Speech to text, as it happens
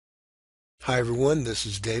Hi everyone, this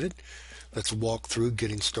is David. Let's walk through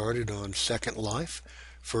getting started on Second Life.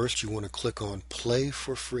 First, you want to click on Play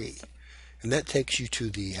for Free, and that takes you to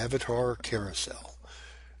the avatar carousel.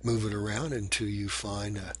 Move it around until you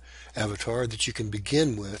find an avatar that you can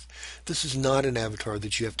begin with. This is not an avatar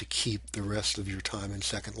that you have to keep the rest of your time in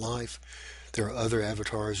Second Life. There are other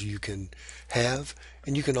avatars you can have,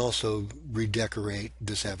 and you can also redecorate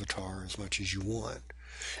this avatar as much as you want.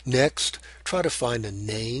 Next, try to find a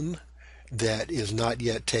name that is not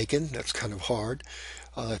yet taken. That's kind of hard.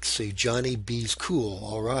 Let's see, Johnny B's cool.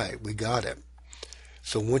 All right, we got it.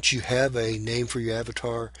 So once you have a name for your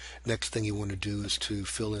avatar, next thing you want to do is to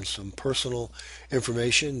fill in some personal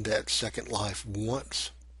information that Second Life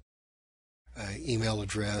wants. Email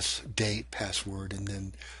address, date, password, and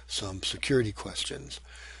then some security questions.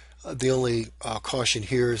 The only caution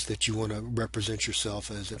here is that you want to represent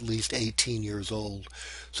yourself as at least 18 years old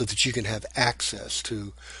so that you can have access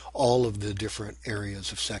to all of the different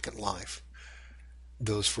areas of Second Life,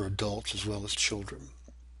 those for adults as well as children.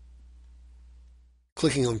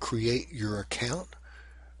 Clicking on Create Your Account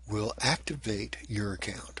will activate your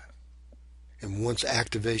account. And once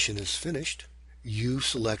activation is finished, you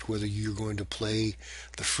select whether you're going to play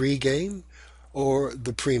the free game or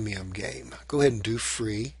the premium game. Go ahead and do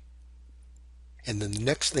free. And then the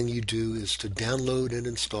next thing you do is to download and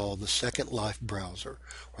install the Second Life browser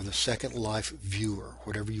or the Second Life viewer,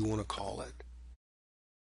 whatever you want to call it.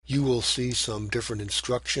 You will see some different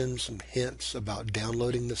instructions and hints about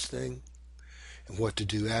downloading this thing and what to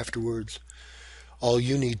do afterwards. All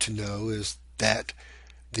you need to know is that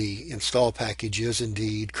the install package is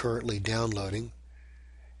indeed currently downloading,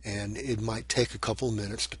 and it might take a couple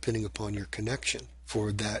minutes depending upon your connection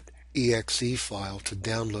for that exe file to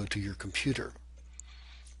download to your computer.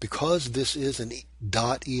 Because this is an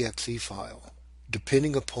 .exe file,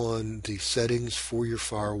 depending upon the settings for your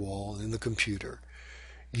firewall in the computer,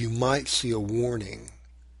 you might see a warning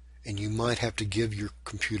and you might have to give your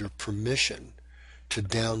computer permission to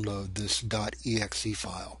download this .exe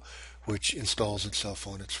file, which installs itself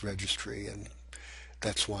on its registry, and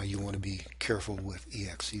that's why you want to be careful with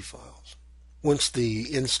exe files. Once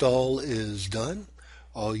the install is done,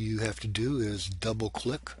 all you have to do is double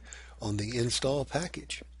click on the install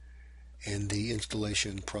package and the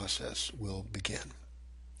installation process will begin.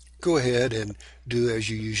 Go ahead and do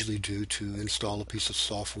as you usually do to install a piece of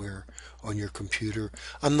software on your computer.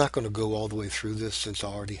 I'm not going to go all the way through this since I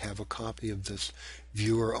already have a copy of this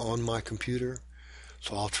viewer on my computer.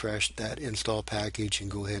 So I'll trash that install package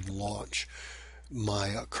and go ahead and launch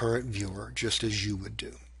my current viewer just as you would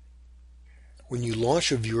do. When you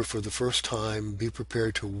launch a viewer for the first time, be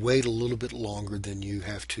prepared to wait a little bit longer than you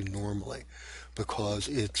have to normally because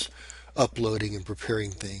it's uploading and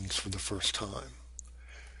preparing things for the first time.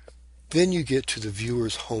 Then you get to the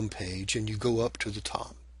viewer's home page and you go up to the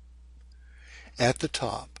top. At the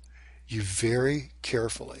top, you very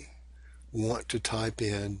carefully want to type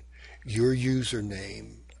in your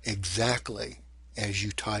username exactly as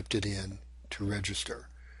you typed it in to register.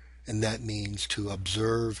 And that means to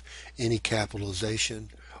observe any capitalization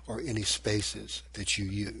or any spaces that you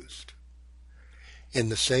used.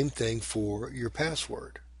 And the same thing for your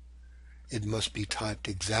password. It must be typed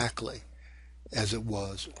exactly as it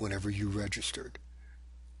was whenever you registered.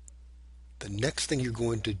 The next thing you're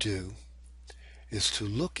going to do is to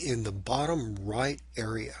look in the bottom right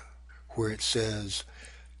area where it says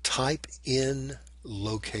type in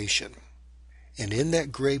location. And in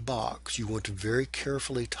that gray box you want to very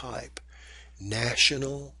carefully type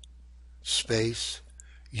National space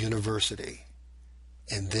University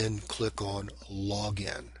and then click on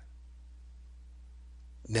Login.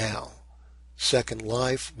 Now, Second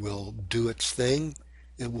Life will do its thing.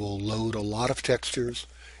 It will load a lot of textures.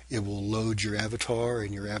 It will load your avatar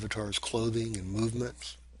and your avatar's clothing and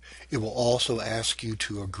movements. It will also ask you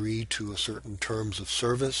to agree to a certain terms of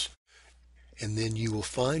service, and then you will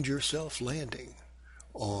find yourself landing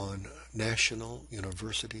on National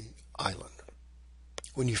University Island.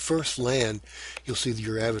 When you first land, you'll see that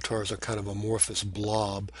your avatar is a kind of amorphous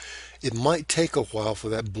blob. It might take a while for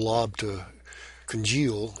that blob to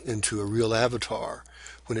congeal into a real avatar.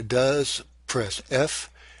 When it does, press F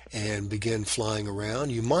and begin flying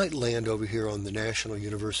around. You might land over here on the National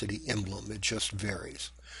University emblem. It just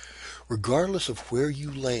varies. Regardless of where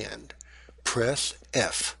you land, press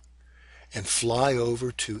F and fly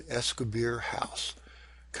over to Escobar House,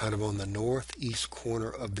 kind of on the northeast corner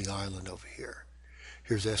of the island over here.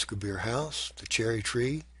 Here's Escobar House, the cherry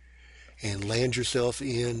tree, and land yourself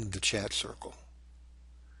in the chat circle.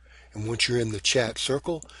 And once you're in the chat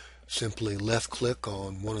circle, simply left click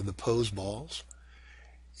on one of the pose balls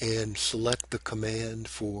and select the command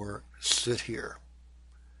for sit here.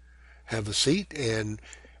 Have a seat, and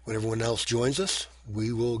when everyone else joins us,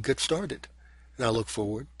 we will get started. And I look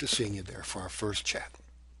forward to seeing you there for our first chat.